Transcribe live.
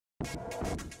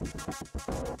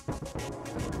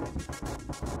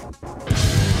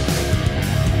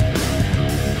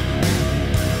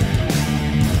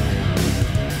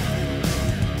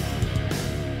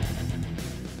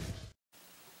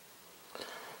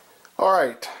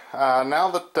Alright, now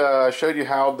that I showed you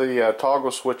how the toggle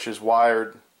switch is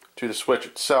wired to the switch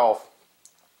itself,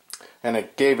 and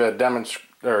it gave a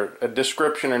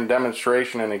description and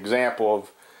demonstration and example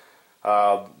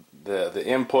of the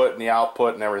input and the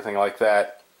output and everything like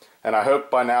that, and I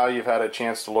hope by now you've had a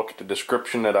chance to look at the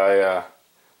description that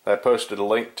I posted a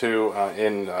link to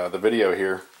in the video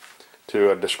here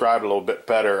to describe it a little bit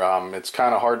better. It's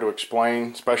kind of hard to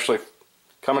explain, especially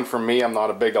coming from me. I'm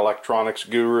not a big electronics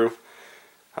guru.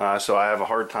 So I have a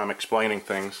hard time explaining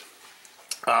things.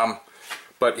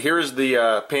 But here's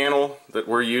the panel that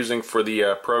we're using for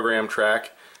the program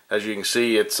track. As you can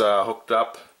see, it's hooked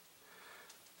up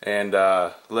and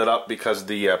lit up because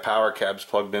the power cab's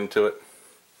plugged into it.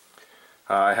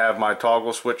 I have my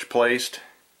toggle switch placed.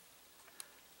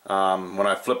 When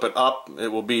I flip it up, it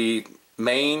will be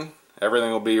main.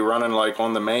 Everything will be running like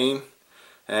on the main.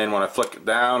 And when I flick it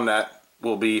down, that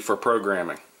will be for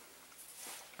programming.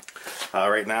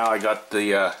 Right now I got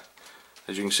the,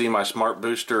 as you can see, my smart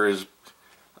booster is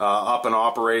up and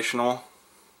operational,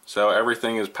 so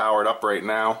everything is powered up right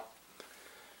now.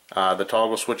 The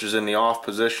toggle switch is in the off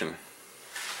position.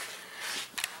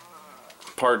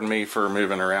 Pardon me for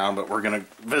moving around, but we're going to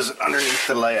visit underneath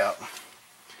the layout.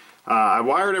 I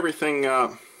wired everything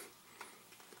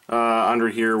under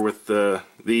here with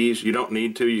these. You don't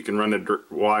need to, you can run the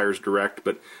wires direct,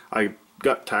 but I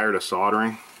got tired of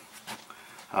soldering.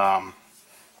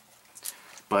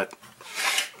 But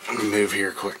let me move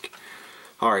here quick.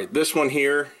 Alright, this one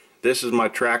here, this is my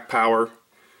track power.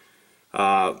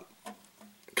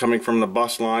 Coming from the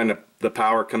bus line, the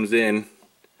power comes in.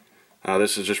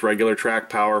 This is just regular track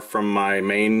power from my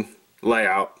main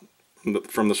layout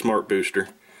from the smart booster.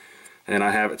 And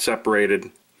I have it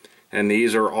separated. And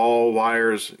these are all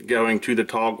wires going to the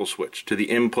toggle switch, to the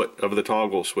input of the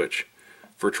toggle switch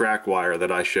for track wire that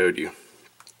I showed you.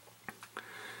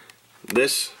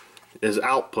 This is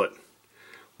output.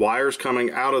 Wires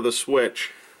coming out of the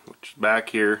switch, which is back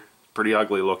here, pretty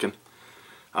ugly looking.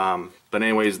 But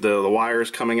anyways, the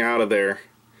wires coming out of there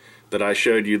that I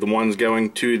showed you, the ones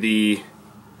going to the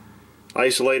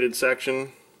isolated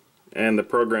section and the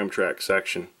program track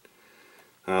section.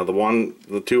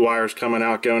 The two wires coming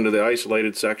out going to the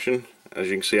isolated section, as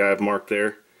you can see I have marked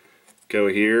there, go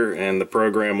here, and the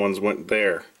program ones went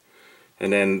there.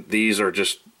 And then these are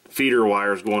just feeder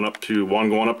wires going up to, one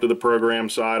going up to the program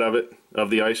side of it, of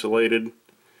the isolated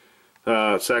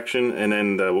section, and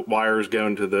then the wires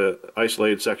going to the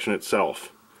isolated section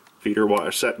itself. Feeder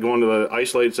wire set going to the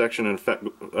isolated section and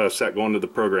set going to the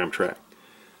program track.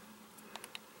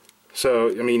 So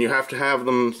I mean, you have to have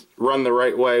them run the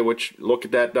right way, which look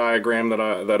at that diagram that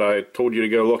I told you to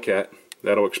go look at.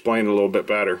 That'll explain it a little bit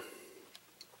better.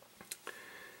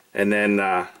 And then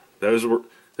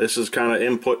this is kind of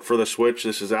input for the switch,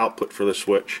 this is output for the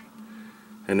switch.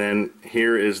 And then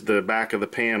here is the back of the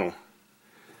panel.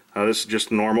 This is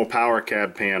just a normal power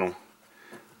cab panel.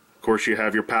 Of course, you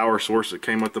have your power source that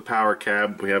came with the power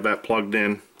cab. We have that plugged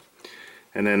in.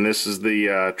 And then this is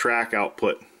the track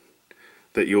output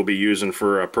that you'll be using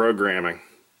for programming.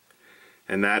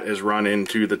 And that is run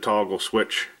into the toggle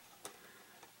switch,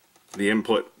 the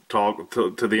input toggle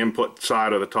to the input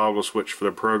side of the toggle switch for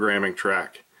the programming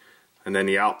track. And then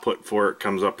the output for it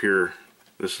comes up here.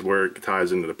 This is where it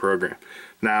ties into the program.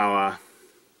 Now,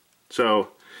 so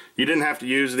you didn't have to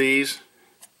use these.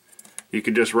 You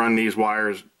could just run these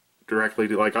wires directly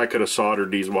to, like I could have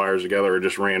soldered these wires together or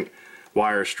just ran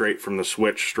wires straight from the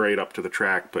switch straight up to the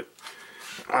track, but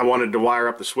I wanted to wire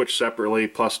up the switch separately,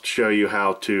 plus to show you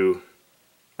how to,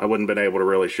 I wouldn't have been able to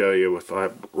really show you if I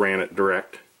ran it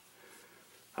direct.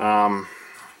 Move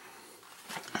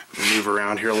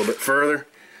around here a little bit further.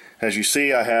 As you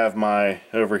see, I have my,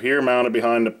 over here mounted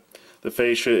behind the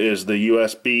fascia is the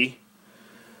USB,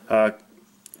 the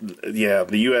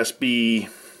USB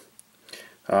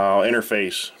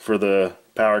interface for the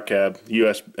Powercab,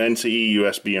 NCE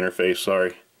USB interface,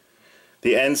 sorry.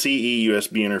 The NCE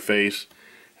USB interface,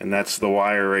 and that's the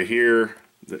wire right here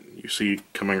that you see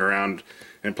coming around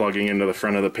and plugging into the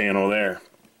front of the panel there.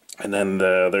 And then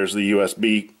there's the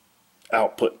USB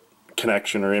output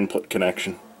connection or input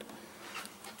connection.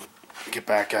 Get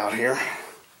back out here.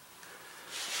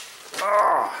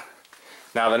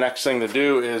 Now the next thing to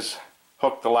do is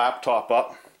hook the laptop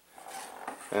up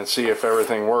and see if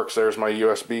everything works. There's my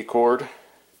USB cord.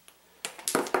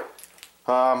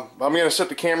 I'm going to set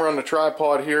the camera on the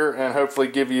tripod here and hopefully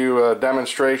give you a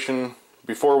demonstration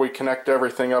before we connect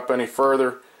everything up any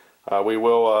further, we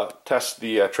will test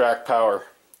the track power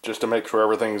just to make sure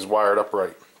everything is wired up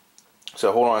right.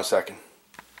 So hold on a second.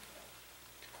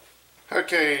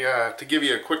 Okay, to give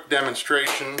you a quick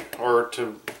demonstration, or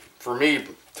for me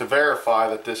to verify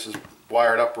that this is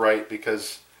wired up right,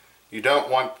 because you don't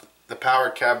want the power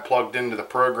cab plugged into the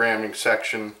programming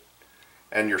section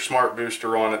and your smart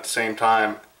booster on at the same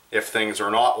time if things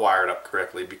are not wired up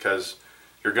correctly, because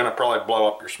you're going to probably blow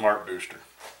up your smart booster.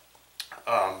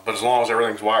 But as long as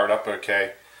everything's wired up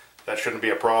okay, that shouldn't be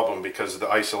a problem because of the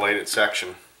isolated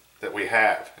section that we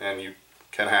have, and you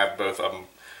can have both of them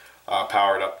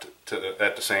powered up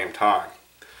at the same time.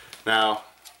 Now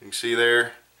you can see there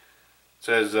it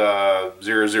says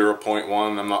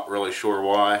 0.1. I'm not really sure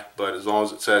why, but as long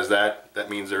as it says that, that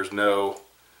means there's no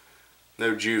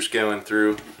juice going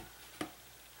through.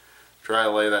 Try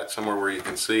to lay that somewhere where you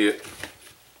can see it.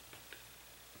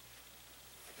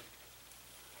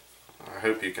 I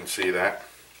hope you can see that.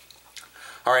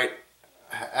 Alright,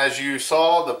 as you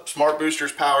saw, the smart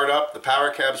booster's powered up, the power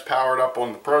cab's powered up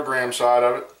on the program side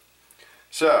of it.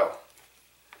 So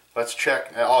let's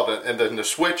check. And then the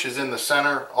switch is in the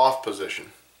center off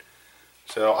position.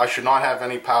 So I should not have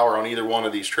any power on either one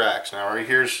of these tracks. Now right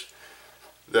here's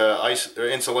the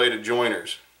insulated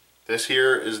joiners. This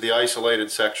here is the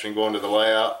isolated section going to the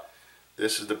layout.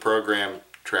 This is the program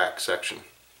track section.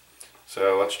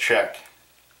 So let's check.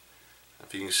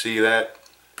 If you can see that,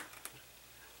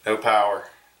 no power.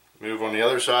 Move on the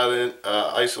other side of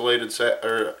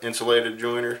the insulated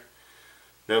joiner.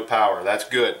 No power. That's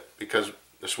good because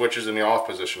the switch is in the off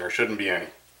position. There shouldn't be any.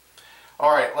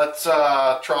 Alright, let's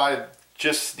try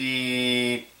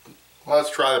the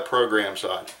program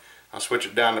side. I'll switch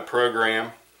it down to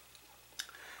program.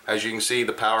 As you can see,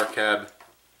 the power cab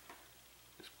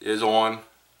is on,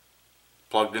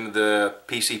 plugged into the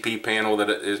PCP panel that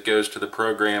it goes to the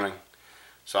programming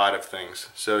side of things.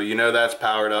 So you know that's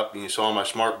powered up, and you saw my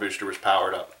smart booster was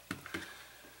powered up.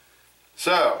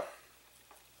 So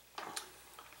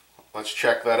let's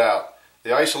check that out.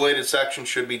 The isolated section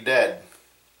should be dead.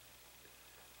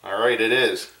 Alright, it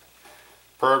is.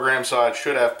 Program side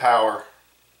should have power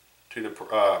to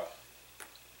the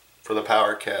for the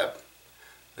power cab.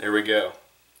 There we go.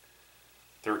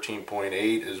 13.8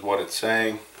 is what it's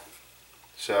saying.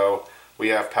 So we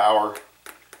have power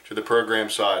to the program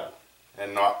side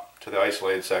and not to the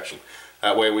isolated section.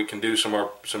 That way we can do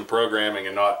some programming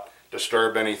and not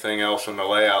disturb anything else in the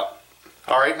layout.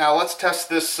 Alright, now let's test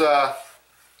this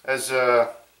as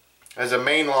a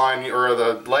mainline or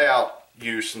the layout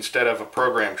use instead of a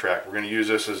program track. We're going to use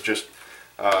this as just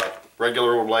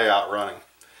regular layout running.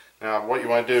 Now what you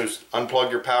want to do is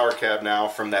unplug your power cab now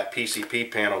from that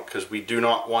PCP panel, because we do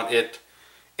not want it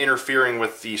interfering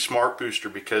with the smart booster,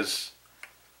 because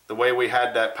the way we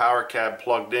had that power cab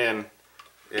plugged in,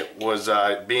 it was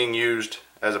being used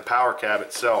as a power cab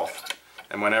itself,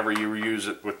 and whenever you use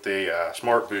it with the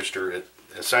smart booster, it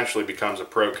essentially becomes a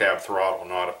pro cab throttle,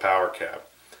 not a power cab.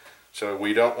 So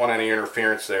we don't want any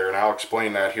interference there, and I'll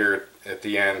explain that here at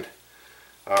the end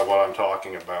what I'm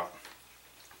talking about.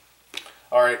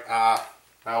 Alright, now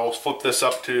we'll flip this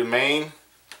up to main.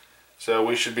 So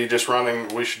we should be just running,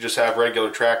 we should just have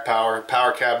regular track power.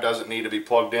 Power cab doesn't need to be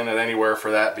plugged in at anywhere for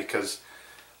that, because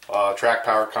track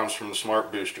power comes from the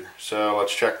smart booster. So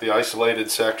let's check the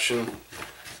isolated section.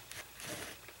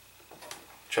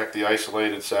 Check the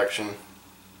isolated section.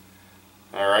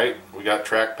 Alright, we got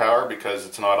track power because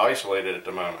it's not isolated at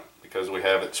the moment, because we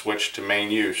have it switched to main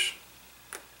use.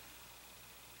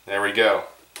 There we go.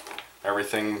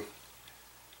 Everything,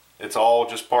 it's all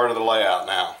just part of the layout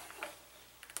now.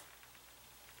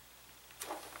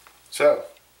 So,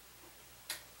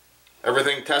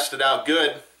 everything tested out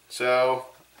good, so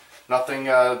nothing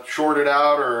shorted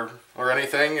out or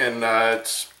anything, and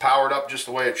it's powered up just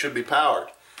the way it should be powered.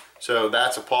 So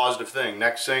that's a positive thing.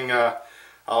 Next thing,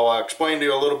 I'll explain to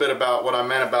you a little bit about what I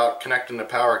meant about connecting the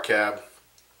power cab,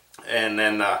 and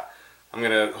then I'm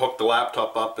going to hook the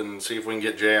laptop up and see if we can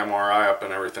get JMRI up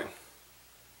and everything.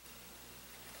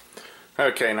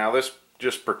 Okay, now this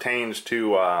just pertains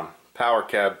to power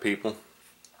cab people.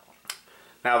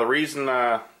 Now the reason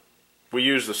we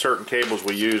use the certain cables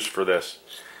we use for this,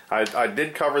 I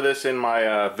did cover this in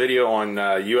my video on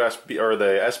USB or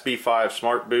the SB5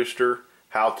 Smart Booster,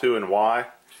 how to and why,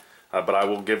 but I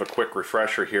will give a quick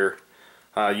refresher here.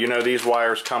 You know, these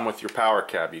wires come with your power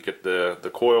cab. You get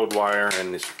the coiled wire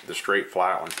and the straight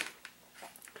flat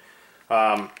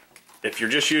one. If you're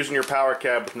just using your power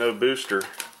cab with no booster,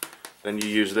 then you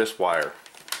use this wire,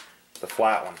 the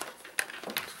flat one,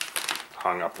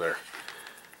 hung up there.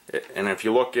 And if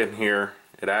you look in here,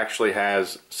 it actually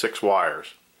has 6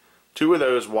 wires. Two of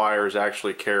those wires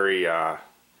actually carry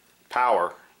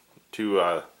power to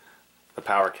the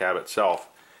power cab itself,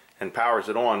 and powers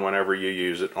it on whenever you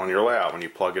use it on your layout, when you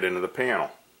plug it into the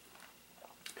panel.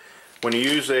 When you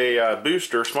use a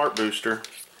booster, smart booster,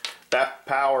 that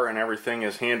power and everything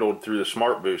is handled through the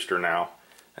smart booster now,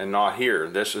 and not here.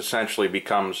 This essentially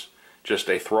becomes just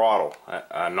a throttle,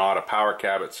 not a power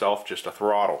cab itself, just a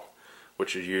throttle,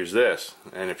 which is use this.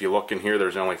 And if you look in here,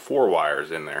 there's only 4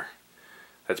 wires in there.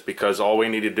 That's because all we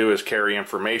need to do is carry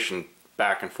information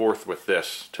back and forth with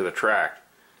this to the track,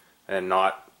 and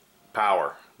not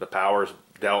power. The power is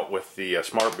dealt with the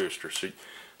smart booster.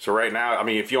 So right now, I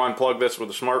mean, if you unplug this with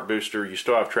a smart booster, you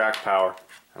still have track power,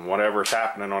 and whatever's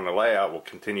happening on the layout will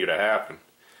continue to happen.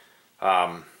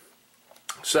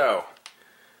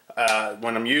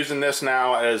 When I'm using this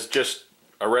now as just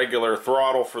a regular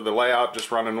throttle for the layout,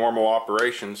 just running normal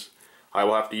operations, I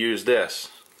will have to use this.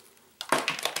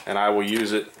 And I will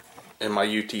use it in my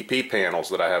UTP panels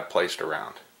that I have placed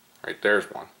around. Right there's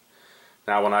one.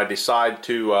 Now when I decide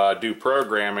to do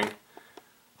programming,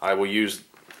 I will use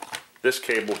this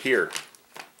cable here,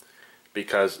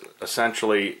 because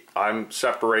essentially I'm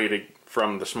separated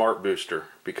from the smart booster,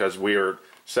 because we are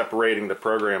separating the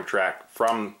program track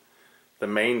from the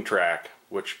main track,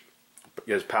 which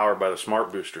is powered by the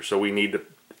smart booster. So we need to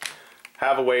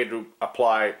have a way to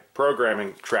apply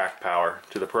programming track power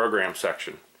to the program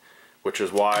section, which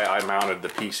is why I mounted the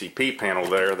PCP panel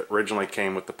there that originally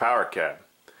came with the power cab.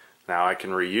 Now I can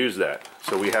reuse that.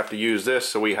 So we have to use this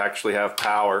so we actually have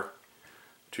power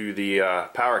to the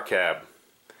power cab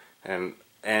and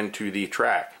to the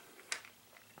track.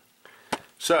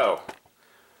 So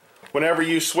whenever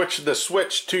you switch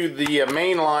to the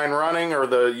main line running,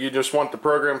 or you just want the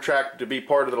program track to be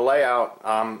part of the layout,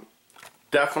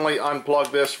 definitely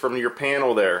unplug this from your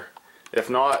panel there. If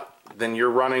not, then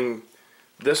you're running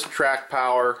this track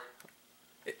power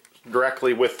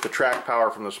directly with the track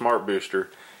power from the smart booster,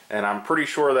 and I'm pretty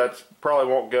sure that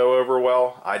probably won't go over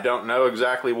well. I don't know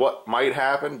exactly what might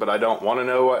happen, but I don't want to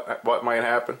know what might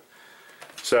happen.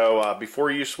 So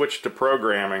before you switch to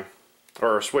programming,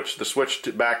 or switch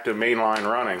back to mainline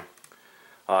running,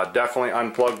 definitely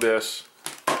unplug this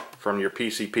from your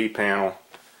PCP panel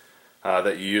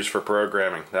that you use for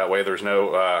programming. That way there's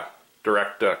no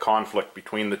direct conflict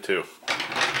between the two.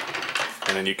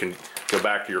 And then you can go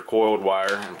back to your coiled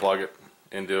wire and plug it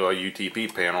into a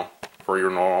UTP panel for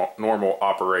your normal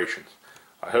operations.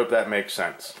 I hope that makes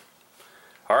sense.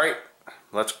 Alright,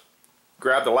 let's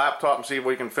grab the laptop and see if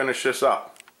we can finish this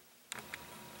up.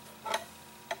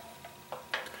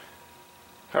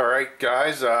 Alright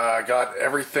guys, I got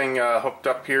everything hooked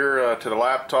up here to the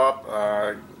laptop.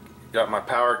 Got my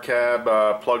power cab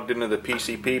plugged into the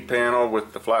PCP panel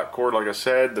with the flat cord. Like I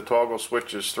said, the toggle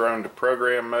switch is thrown to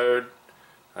program mode.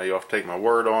 You'll have to take my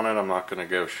word on it. I'm not going to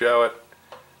go show it.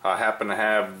 I happen to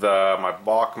have my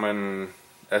Bachmann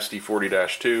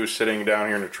SD40-2 sitting down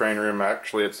here in the train room.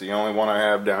 Actually, it's the only one I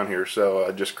have down here, so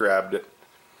I just grabbed it.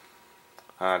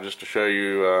 Just to show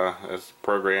you, it's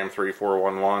program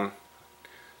 3411.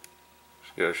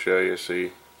 Just going to show you,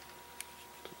 see.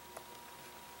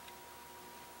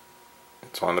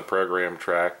 It's on the program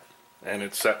track, and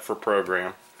it's set for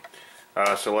program.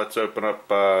 So let's open up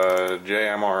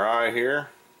JMRI here,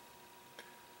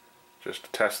 just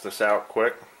to test this out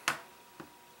quick.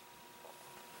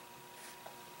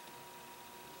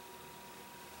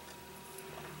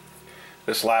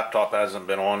 This laptop hasn't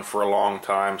been on for a long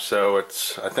time, so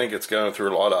I think it's going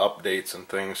through a lot of updates and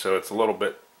things, so it's a little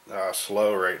bit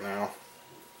slow right now.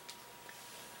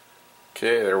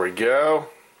 Okay, there we go.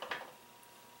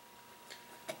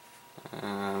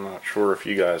 I'm not sure if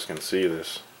you guys can see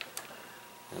this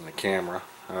in the camera.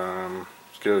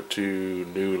 Let's go to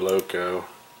new loco.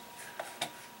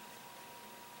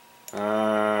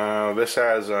 This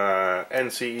has a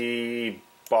NCE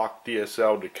Bach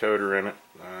DSL decoder in it.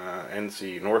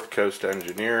 NC North Coast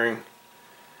Engineering.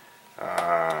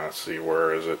 Let's see,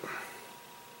 where is it?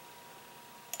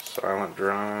 Silent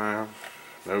drive.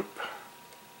 Nope.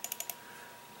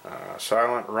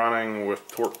 Silent running with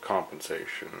torque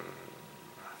compensation.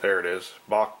 There it is.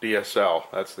 Bach DSL.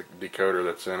 That's the decoder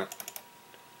that's in it.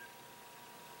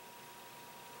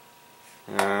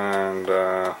 And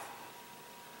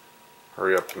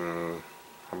hurry up and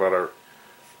how about I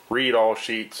read all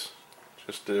sheets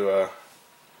just to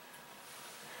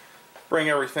bring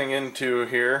everything into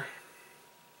here.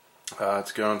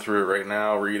 It's going through it right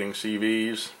now, reading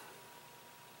CVs.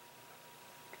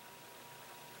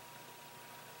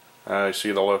 You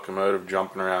see the locomotive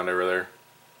jumping around over there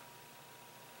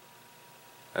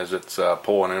as it's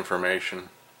pulling information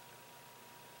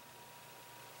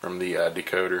from the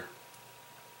decoder.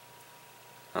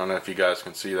 I don't know if you guys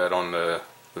can see that on the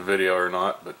video or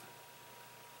not, but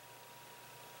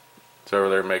it's over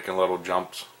there making little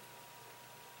jumps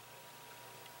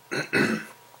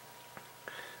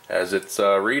as it's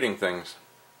reading things.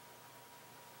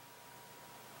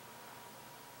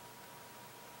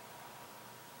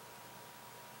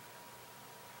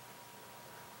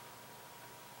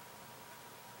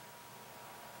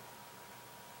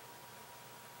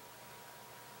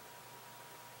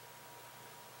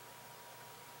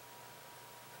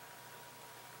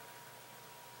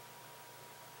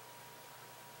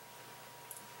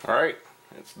 Alright,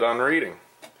 it's done reading.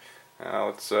 Now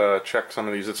let's check some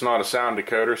of these. It's not a sound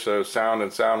decoder, so sound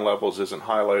and sound levels isn't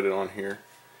highlighted on here.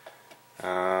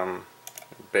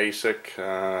 Basic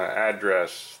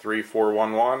address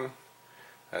 3411.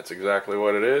 That's exactly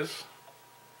what it is.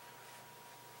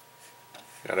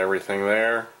 Got everything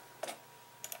there.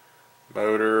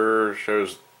 Motor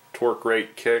shows torque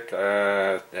rate kick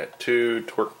at 2,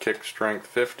 torque kick strength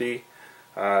 50.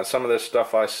 Some of this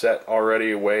stuff I set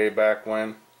already way back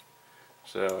when,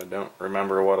 so I don't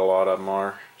remember what a lot of them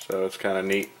are, so it's kind of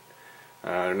neat.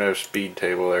 There's no speed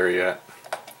table there yet.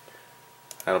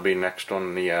 That'll be next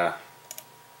on the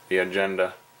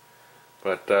agenda.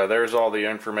 But there's all the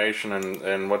information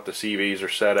and what the CVs are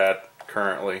set at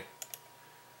currently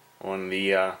on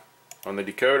the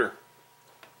decoder.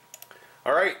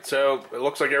 Alright, so it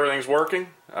looks like everything's working.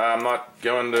 I'm not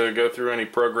going to go through any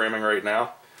programming right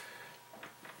now.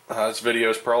 This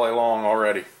video is probably long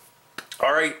already.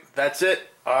 Alright, that's it.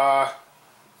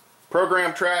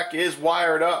 Program track is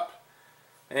wired up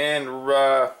and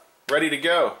ready to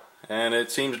go, and it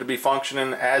seems to be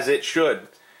functioning as it should.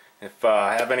 If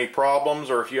I have any problems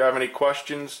or if you have any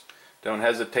questions, don't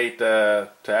hesitate to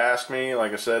ask me,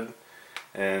 like I said.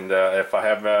 And if I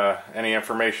have any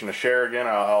information to share again,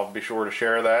 I'll be sure to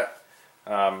share that.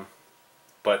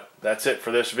 But that's it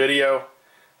for this video.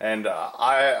 And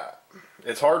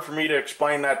it's hard for me to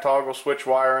explain that toggle switch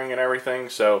wiring and everything,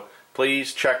 so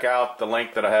please check out the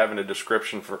link that I have in the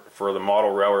description for the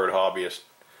Model Railroad Hobbyist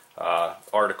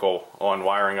article on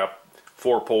wiring up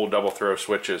 4-pole double throw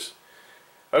switches.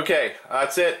 Okay,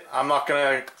 that's it. I'm not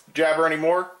going to jabber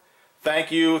anymore.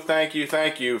 Thank you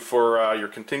for your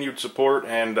continued support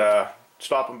and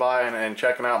stopping by and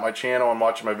checking out my channel and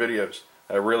watching my videos.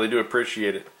 I really do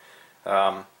appreciate it.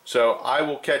 So I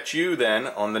will catch you then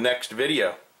on the next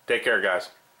video. Take care, guys.